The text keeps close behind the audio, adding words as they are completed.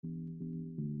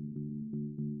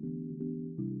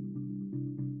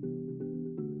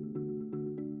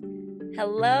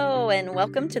Hello, and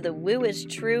welcome to the Woo is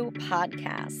True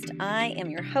podcast. I am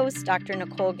your host, Dr.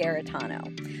 Nicole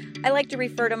Garitano. I like to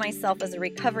refer to myself as a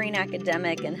recovering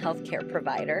academic and healthcare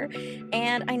provider,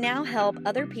 and I now help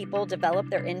other people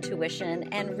develop their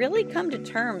intuition and really come to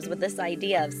terms with this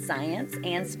idea of science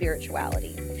and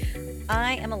spirituality.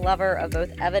 I am a lover of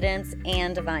both evidence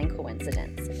and divine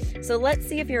coincidence. So let's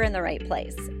see if you're in the right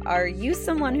place. Are you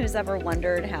someone who's ever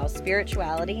wondered how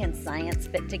spirituality and science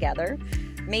fit together?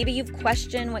 Maybe you've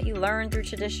questioned what you learned through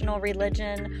traditional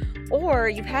religion, or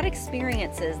you've had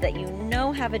experiences that you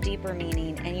know have a deeper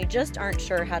meaning and you just aren't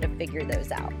sure how to figure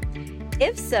those out.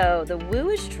 If so, the Woo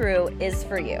is True is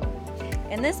for you.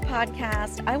 In this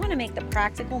podcast, I want to make the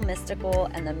practical mystical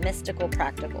and the mystical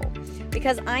practical,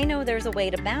 because I know there's a way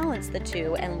to balance the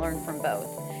two and learn from both.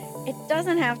 It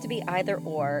doesn't have to be either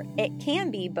or, it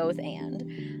can be both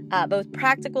and. Both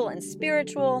practical and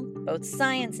spiritual, both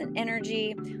science and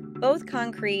energy, both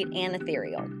concrete and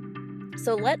ethereal.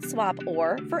 So let's swap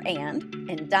or for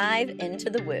and dive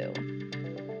into the woo.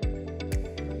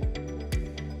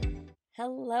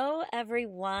 Hello,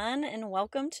 everyone, and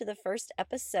welcome to the first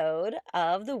episode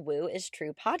of the Woo is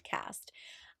True podcast.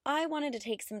 I wanted to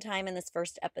take some time in this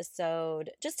first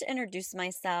episode just to introduce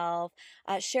myself,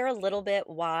 share a little bit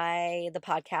why the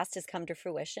podcast has come to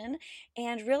fruition,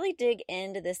 and really dig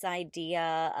into this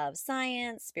idea of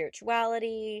science,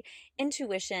 spirituality,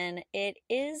 intuition. It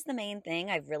is the main thing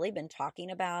I've really been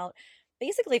talking about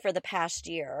basically for the past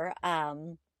year.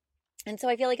 And so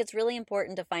I feel like it's really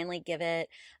important to finally give it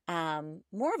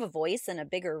more of a voice and a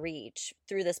bigger reach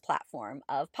through this platform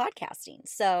of podcasting.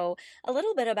 So a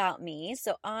little bit about me.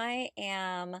 So I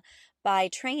am by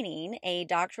training a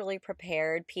doctorally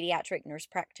prepared pediatric nurse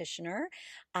practitioner.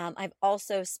 I've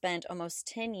also spent almost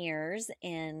 10 years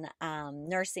in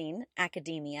nursing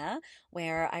academia,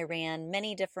 where I ran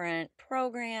many different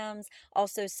programs,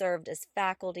 also served as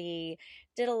faculty,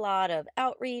 did a lot of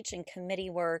outreach and committee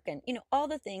work and, all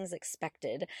the things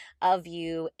expected of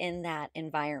you in that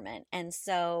environment. And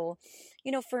so,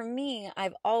 for me,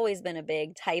 I've always been a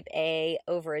big type A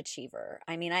overachiever.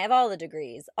 I mean, I have all the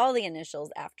degrees, all the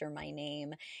initials after my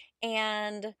name.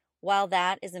 And while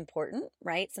that is important,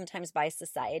 right, sometimes by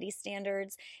society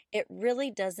standards, it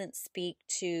really doesn't speak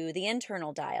to the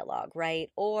internal dialogue, right,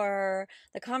 or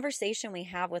the conversation we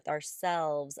have with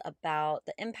ourselves about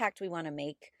the impact we want to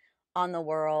make on the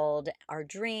world, our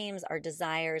dreams, our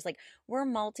desires. Like, we're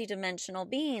multidimensional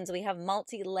beings. We have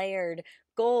multi-layered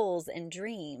goals and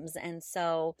dreams. And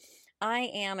so I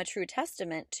am a true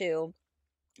testament to,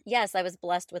 yes, I was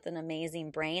blessed with an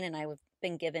amazing brain, and I've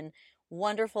been given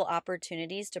wonderful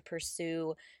opportunities to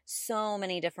pursue so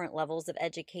many different levels of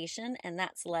education, and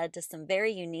that's led to some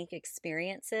very unique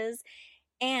experiences.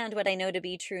 And what I know to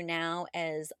be true now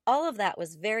is all of that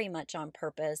was very much on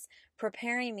purpose,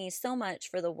 preparing me so much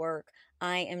for the work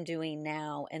I am doing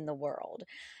now in the world.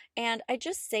 And I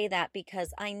just say that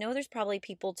because I know there's probably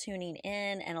people tuning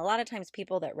in, and a lot of times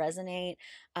people that resonate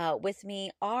with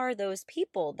me are those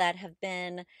people that have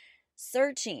been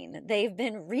searching, they've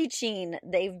been reaching,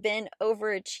 they've been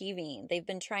overachieving, they've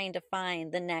been trying to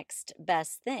find the next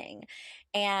best thing.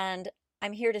 And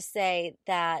I'm here to say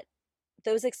that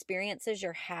those experiences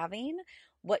you're having,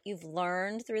 what you've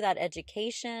learned through that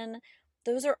education,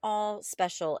 those are all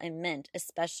special and meant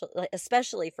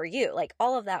especially for you. Like,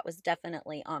 all of that was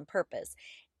definitely on purpose.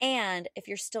 And if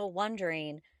you're still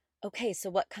wondering, okay,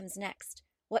 so what comes next?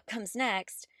 What comes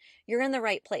next? You're in the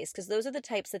right place, because those are the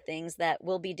types of things that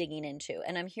we'll be digging into.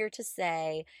 And I'm here to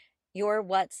say your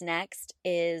what's next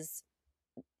is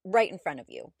right in front of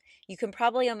you. You can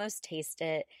probably almost taste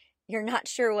it. You're not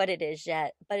sure what it is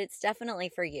yet, but it's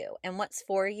definitely for you. And what's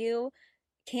for you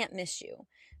can't miss you.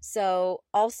 So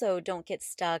also don't get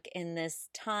stuck in this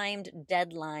timed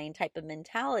deadline type of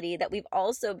mentality that we've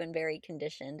also been very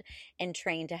conditioned and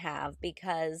trained to have,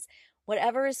 because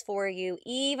whatever is for you,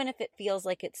 even if it feels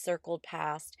like it's circled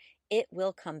past, it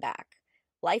will come back.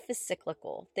 Life is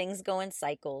cyclical. Things go in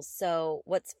cycles. So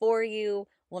what's for you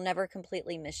will never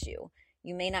completely miss you.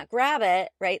 You may not grab it,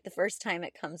 right, the first time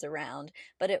it comes around,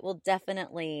 but it will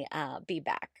definitely be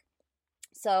back.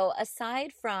 So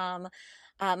aside from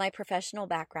my professional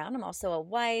background, I'm also a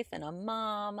wife and a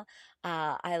mom.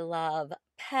 I love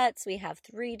pets. We have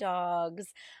 3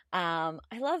 dogs. I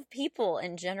love people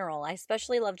in general. I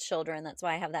especially love children. That's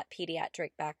why I have that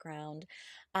pediatric background.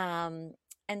 And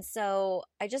so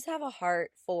I just have a heart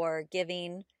for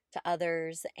giving to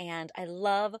others, and I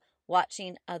love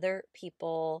watching other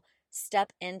people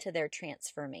step into their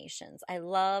transformations. I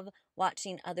love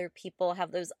watching other people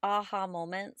have those aha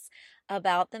moments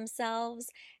about themselves.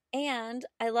 And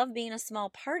I love being a small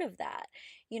part of that.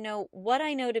 What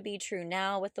I know to be true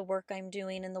now with the work I'm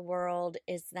doing in the world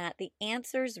is that the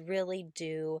answers really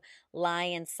do lie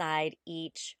inside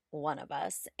each one of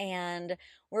us. And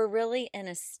we're really in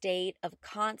a state of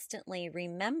constantly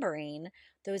remembering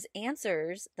those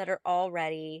answers that are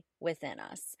already within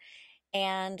us.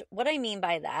 And what I mean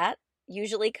by that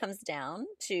usually comes down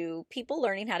to people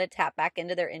learning how to tap back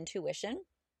into their intuition.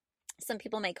 Some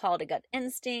people may call it a gut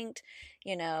instinct.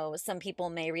 Some people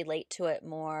may relate to it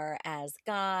more as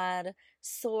God,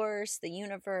 source, the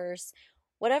universe,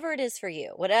 whatever it is for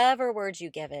you, whatever words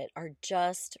you give it are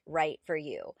just right for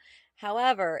you.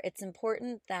 However, it's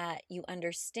important that you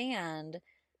understand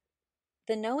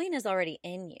the knowing is already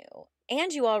in you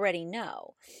and you already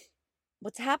know.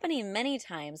 What's happening many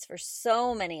times for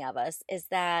so many of us is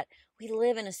that we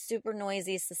live in a super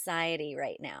noisy society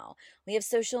right now. We have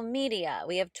social media,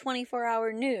 we have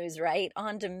 24-hour news, right,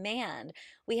 on demand.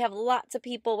 We have lots of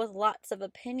people with lots of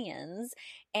opinions,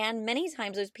 and many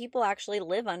times those people actually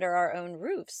live under our own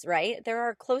roofs, right? They're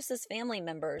our closest family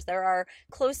members, they're our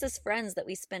closest friends that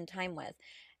we spend time with.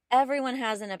 Everyone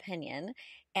has an opinion,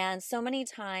 and so many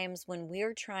times when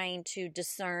we're trying to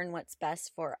discern what's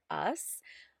best for us,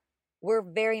 we're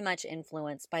very much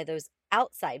influenced by those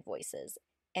outside voices.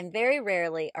 And very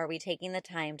rarely are we taking the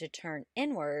time to turn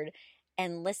inward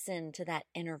and listen to that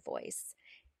inner voice.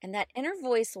 And that inner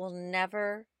voice will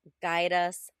never guide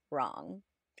us wrong.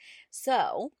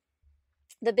 So,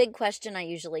 the big question I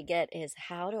usually get is,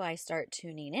 how do I start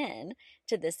tuning in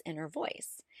to this inner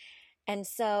voice? And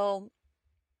so,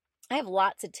 I have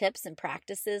lots of tips and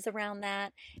practices around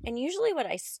that. And usually, what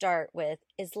I start with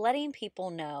is letting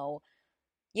people know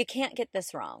you can't get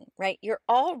this wrong, right? You're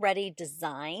already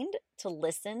designed to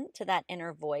listen to that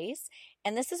inner voice.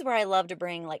 And this is where I love to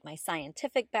bring like my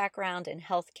scientific background in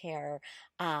healthcare,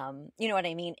 you know what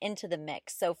I mean, into the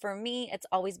mix. So for me, it's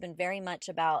always been very much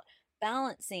about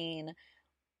balancing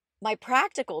my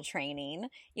practical training,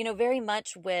 very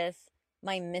much with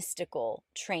my mystical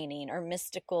training or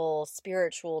mystical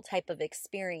spiritual type of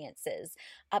experiences,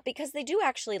 because they do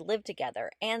actually live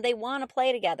together and they want to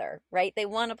play together, right? They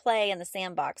want to play in the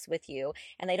sandbox with you,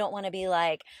 and they don't want to be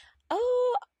like,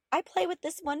 oh, I play with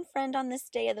this one friend on this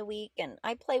day of the week and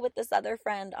I play with this other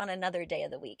friend on another day of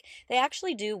the week. They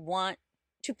actually do want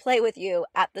to play with you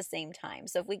at the same time.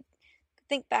 So if we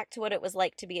think back to what it was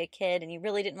like to be a kid and you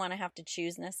really didn't want to have to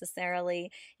choose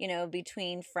necessarily,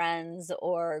 between friends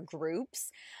or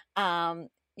groups,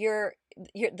 your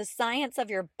the science of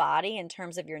your body in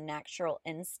terms of your natural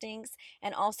instincts,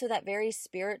 and also that very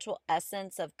spiritual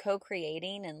essence of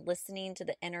co-creating and listening to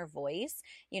the inner voice,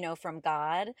 from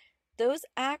God, those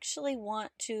actually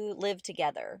want to live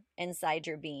together inside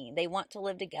your being. They want to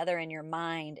live together in your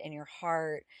mind, in your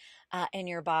heart, in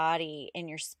your body, in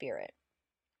your spirit.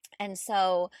 And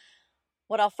so,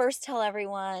 what I'll first tell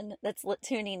everyone that's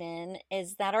tuning in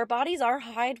is that our bodies are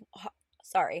hardwired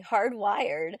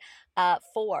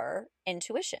for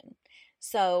intuition.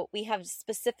 So, we have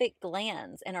specific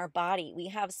glands in our body. We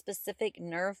have specific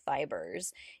nerve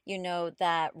fibers,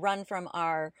 that run from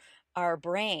our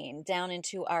brain down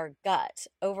into our gut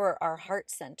over our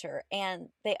heart center, and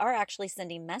they are actually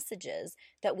sending messages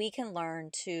that we can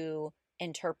learn to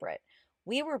interpret.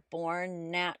 We were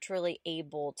born naturally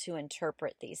able to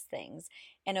interpret these things.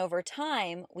 And over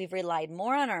time, we've relied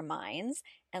more on our minds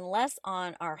and less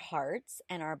on our hearts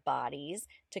and our bodies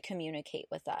to communicate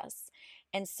with us.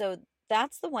 And so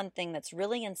that's the one thing that's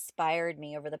really inspired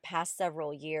me over the past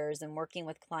several years in working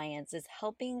with clients, is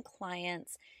helping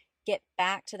clients get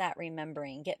back to that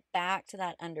remembering, get back to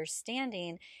that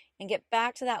understanding, and get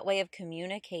back to that way of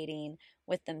communicating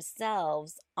with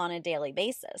themselves on a daily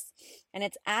basis. And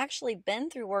it's actually been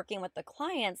through working with the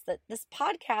clients that this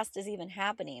podcast is even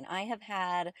happening. I have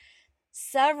had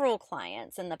several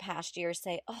clients in the past year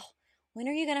say, oh, when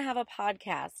are you going to have a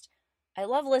podcast? I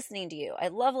love listening to you. I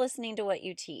love listening to what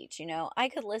you teach. I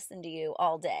could listen to you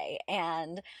all day.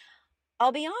 And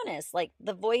I'll be honest, like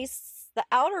the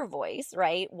outer voice,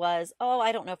 right, was, oh,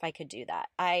 I don't know if I could do that.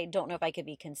 I don't know if I could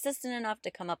be consistent enough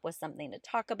to come up with something to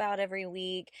talk about every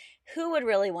week. Who would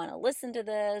really want to listen to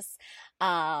this? Who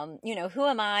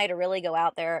am I to really go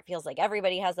out there? It feels like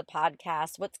everybody has a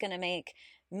podcast. What's going to make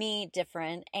me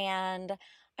different? And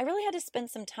I really had to spend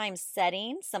some time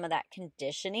setting some of that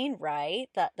conditioning, right?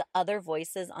 The other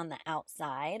voices on the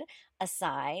outside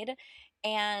aside.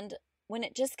 And when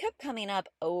it just kept coming up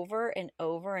over and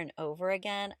over and over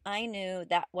again, I knew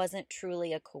that wasn't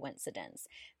truly a coincidence.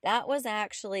 That was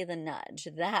actually the nudge.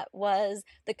 That was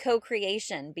the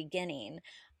co-creation beginning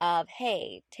of,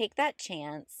 hey, take that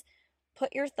chance,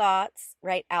 put your thoughts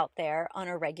right out there on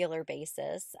a regular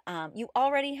basis. You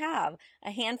already have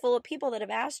a handful of people that have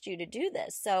asked you to do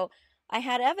this. So I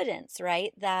had evidence,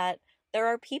 right, that there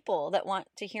are people that want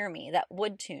to hear me, that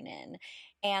would tune in.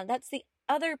 And that's the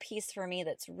other piece for me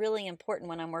that's really important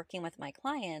when I'm working with my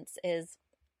clients is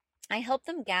I help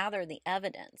them gather the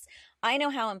evidence. I know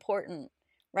how important,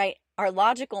 right? Our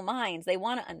logical minds, they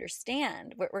want to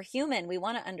understand. We're human. We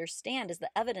want to understand, is the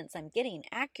evidence I'm getting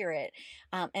accurate?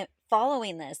 And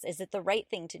following this, is it the right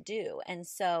thing to do? And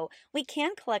so we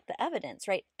can collect the evidence,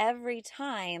 right? Every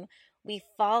time we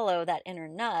follow that inner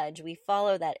nudge, we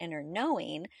follow that inner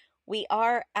knowing, we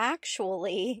are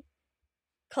actually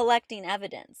collecting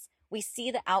evidence. We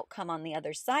see the outcome on the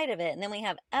other side of it, and then we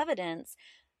have evidence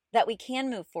that we can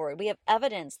move forward. We have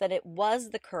evidence that it was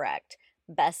the correct,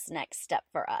 best next step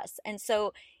for us. And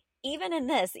so, even in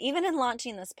this, even in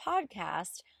launching this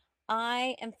podcast,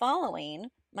 I am following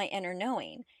my inner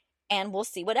knowing. And we'll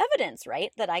see what evidence,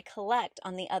 right, that I collect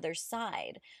on the other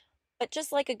side. But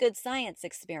just like a good science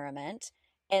experiment,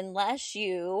 unless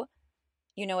you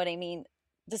know what I mean,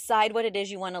 decide what it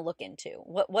is you want to look into.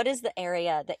 What is the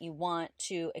area that you want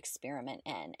to experiment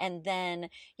in? And then,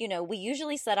 we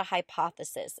usually set a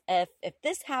hypothesis. If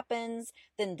this happens,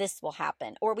 then this will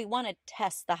happen. Or we want to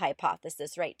test the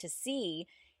hypothesis, right? To see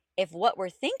if what we're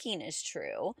thinking is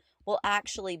true will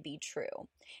actually be true.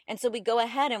 And so we go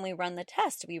ahead and we run the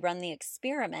test, we run the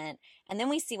experiment, and then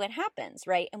we see what happens,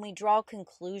 right? And we draw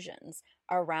conclusions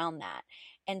around that.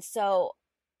 And so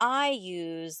I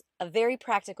use a very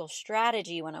practical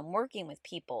strategy when I'm working with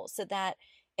people so that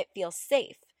it feels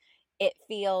safe, it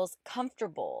feels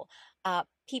comfortable.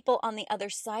 People on the other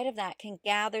side of that can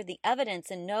gather the evidence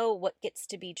and know what gets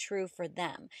to be true for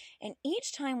them. And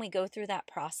each time we go through that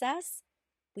process,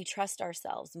 we trust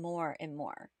ourselves more and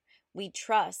more. We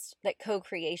trust that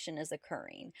co-creation is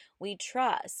occurring. We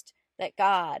trust that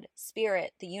God,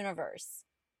 Spirit, the universe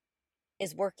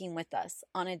is working with us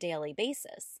on a daily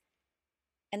basis.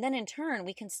 And then in turn,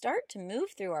 we can start to move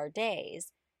through our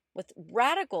days with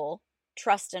radical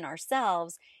trust in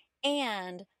ourselves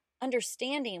and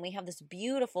understanding we have this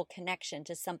beautiful connection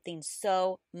to something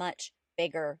so much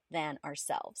bigger than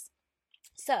ourselves.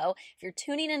 So, if you're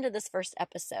tuning into this first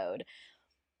episode,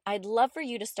 I'd love for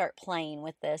you to start playing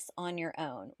with this on your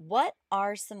own. What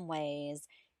are some ways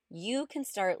you can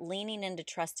start leaning into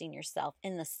trusting yourself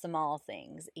in the small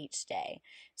things each day?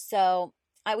 So,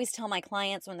 I always tell my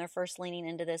clients when they're first leaning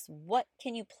into this, what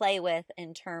can you play with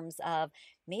in terms of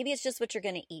maybe it's just what you're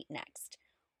going to eat next?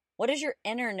 What is your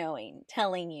inner knowing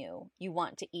telling you you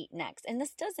want to eat next? And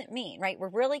this doesn't mean, right? We're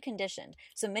really conditioned.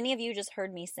 So many of you just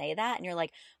heard me say that and you're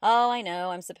like, oh, I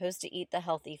know, I'm supposed to eat the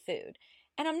healthy food.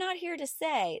 And I'm not here to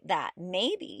say that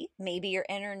maybe your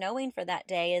inner knowing for that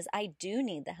day is I do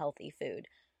need the healthy food.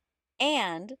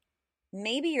 And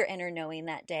maybe your inner knowing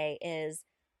that day is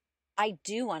I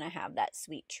do want to have that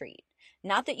sweet treat.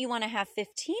 Not that you want to have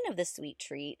 15 of the sweet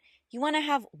treat. You want to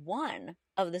have one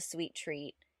of the sweet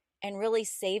treat and really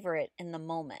savor it in the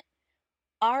moment.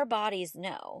 Our bodies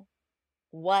know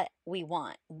what we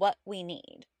want, what we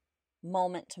need,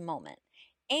 moment to moment.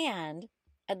 And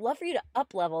I'd love for you to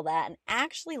up-level that and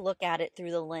actually look at it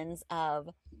through the lens of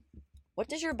what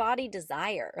does your body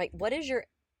desire? Like, what is your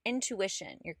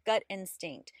intuition, your gut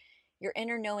instinct, your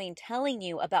inner knowing telling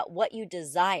you about what you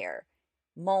desire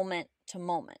moment to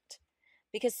moment?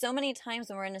 Because so many times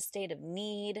when we're in a state of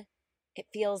need, it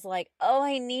feels like, oh,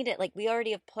 I need it. Like we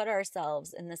already have put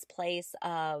ourselves in this place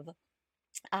of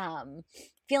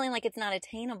feeling like it's not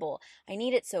attainable. I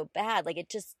need it so bad. Like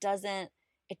it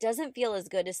doesn't feel as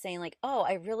good as saying like, oh,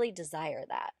 I really desire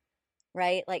that,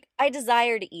 right? Like I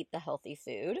desire to eat the healthy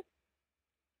food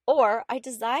or I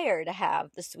desire to have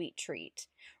the sweet treat,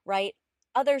 right?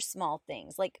 Other small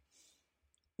things like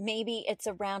maybe it's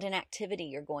around an activity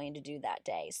you're going to do that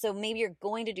day. So maybe you're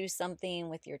going to do something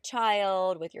with your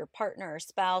child, with your partner or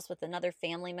spouse, with another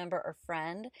family member or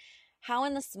friend. How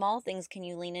in the small things can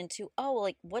you lean into, oh,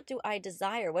 like what do I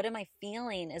desire? What am I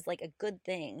feeling is like a good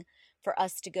thing for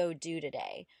us to go do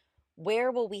today?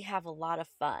 Where will we have a lot of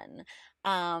fun?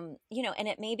 And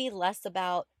it may be less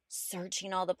about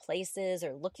searching all the places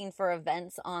or looking for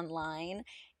events online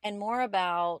and more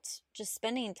about just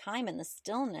spending time in the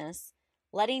stillness,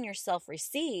 letting yourself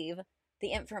receive the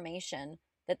information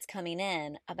that's coming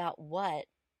in about what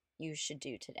you should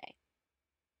do today.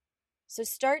 So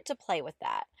start to play with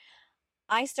that.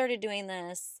 I started doing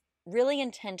this really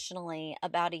intentionally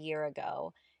about a year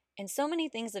ago, and so many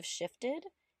things have shifted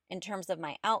in terms of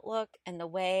my outlook and the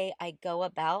way I go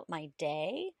about my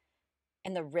day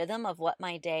and the rhythm of what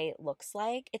my day looks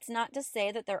like. It's not to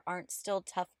say that there aren't still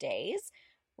tough days,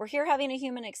 we're here having a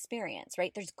human experience,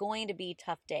 right? There's going to be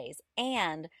tough days.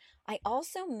 And I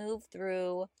also move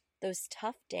through those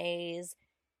tough days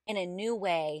in a new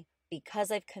way because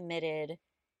I've committed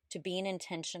to being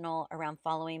intentional around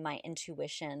following my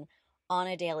intuition on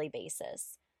a daily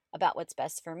basis about what's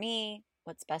best for me,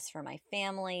 what's best for my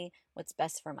family, what's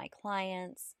best for my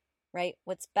clients, right?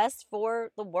 What's best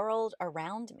for the world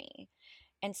around me.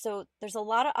 And so there's a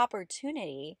lot of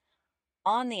opportunity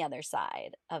on the other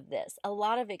side of this, a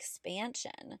lot of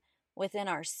expansion within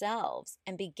ourselves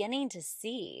and beginning to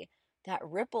see that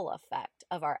ripple effect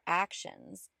of our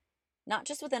actions, not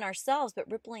just within ourselves, but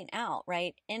rippling out,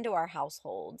 right, into our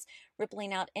households,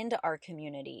 rippling out into our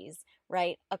communities,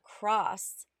 right,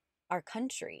 across our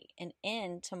country and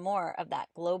into more of that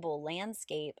global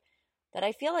landscape that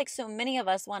I feel like so many of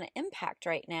us want to impact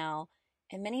right now.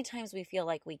 And many times we feel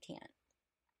like we can't.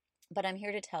 But I'm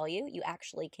here to tell you, you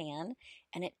actually can.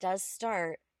 And it does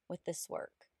start with this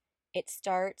work. It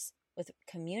starts with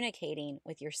communicating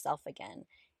with yourself again.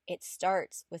 It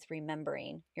starts with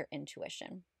remembering your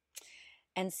intuition.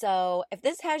 And so if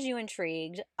this has you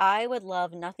intrigued, I would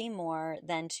love nothing more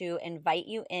than to invite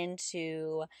you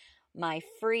into my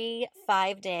free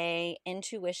 5-day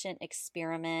intuition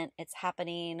experiment. It's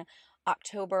happening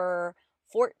October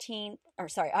 10th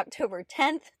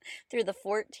through the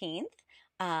 14th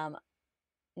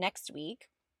next week.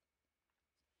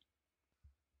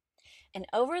 And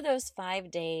over those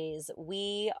 5 days,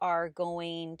 we are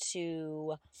going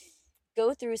to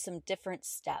go through some different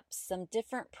steps, some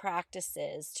different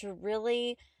practices to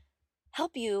really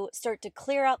help you start to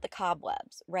clear out the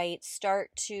cobwebs, right?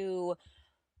 Start to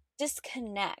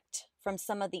disconnect from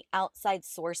some of the outside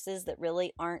sources that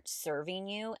really aren't serving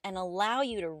you and allow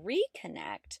you to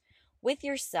reconnect with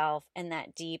yourself and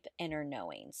that deep inner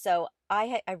knowing. So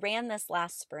I ran this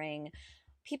last spring.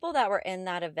 People that were in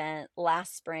that event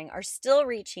last spring are still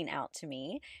reaching out to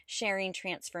me, sharing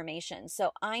transformation.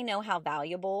 So I know how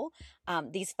valuable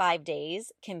these 5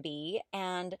 days can be.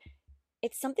 And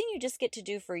it's something you just get to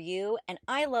do for you. And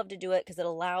I love to do it because it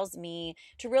allows me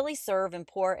to really serve and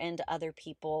pour into other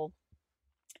people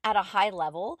at a high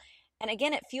level. And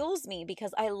again, it fuels me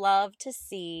because I love to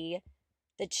see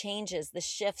the changes, the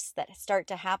shifts that start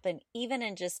to happen even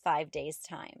in just 5 days'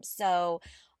 time. So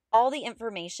all the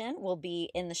information will be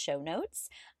in the show notes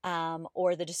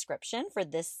or the description for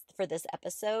this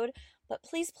episode. But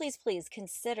please, please, please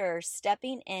consider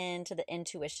stepping into the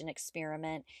intuition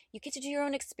experiment. You get to do your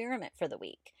own experiment for the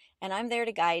week, and I'm there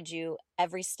to guide you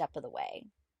every step of the way.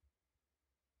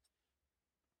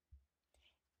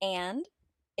 And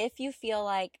if you feel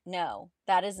like, no,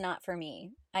 that is not for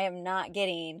me, I am not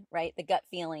getting, right, the gut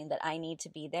feeling that I need to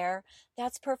be there,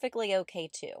 that's perfectly okay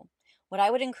too. What I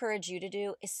would encourage you to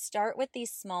do is start with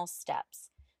these small steps.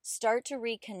 Start to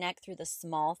reconnect through the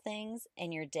small things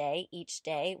in your day, each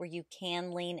day, where you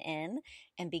can lean in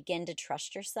and begin to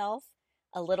trust yourself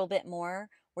a little bit more,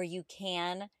 where you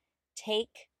can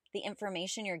take the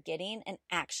information you're getting and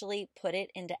actually put it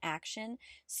into action.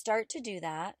 Start to do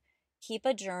that. Keep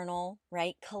a journal,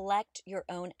 right? Collect your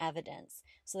own evidence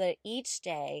so that each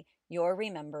day you're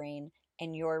remembering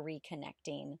and you're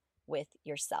reconnecting with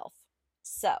yourself.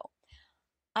 So,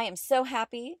 I am so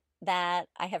happy that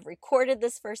I have recorded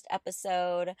this first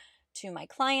episode. To my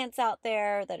clients out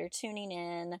there that are tuning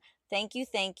in, thank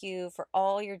you for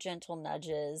all your gentle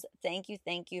nudges. Thank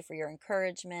you for your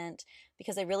encouragement,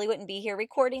 because I really wouldn't be here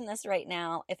recording this right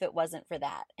now if it wasn't for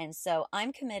that. And so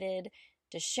I'm committed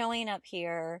to showing up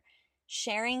here,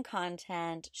 sharing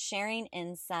content, sharing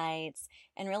insights,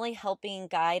 and really helping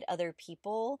guide other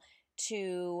people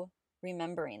to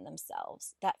remembering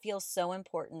themselves. That feels so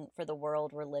important for the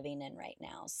world we're living in right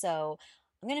now. So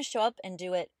I'm going to show up and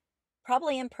do it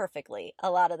probably imperfectly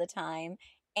a lot of the time.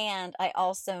 And I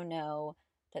also know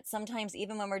that sometimes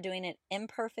even when we're doing it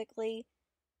imperfectly,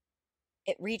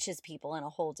 it reaches people in a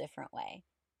whole different way.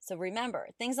 So remember,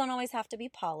 things don't always have to be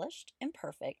polished and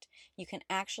perfect. You can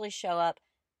actually show up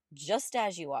just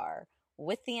as you are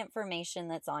with the information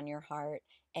that's on your heart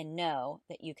and know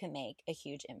that you can make a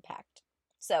huge impact.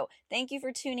 So thank you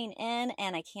for tuning in,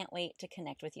 and I can't wait to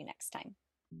connect with you next time.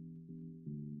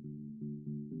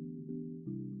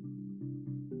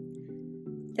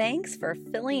 Thanks for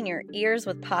filling your ears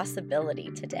with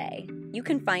possibility today. You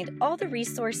can find all the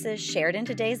resources shared in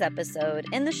today's episode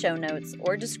in the show notes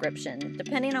or description,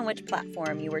 depending on which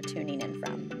platform you are tuning in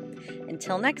from.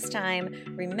 Until next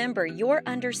time, remember your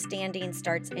understanding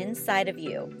starts inside of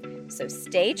you. So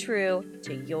stay true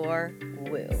to your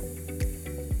woo.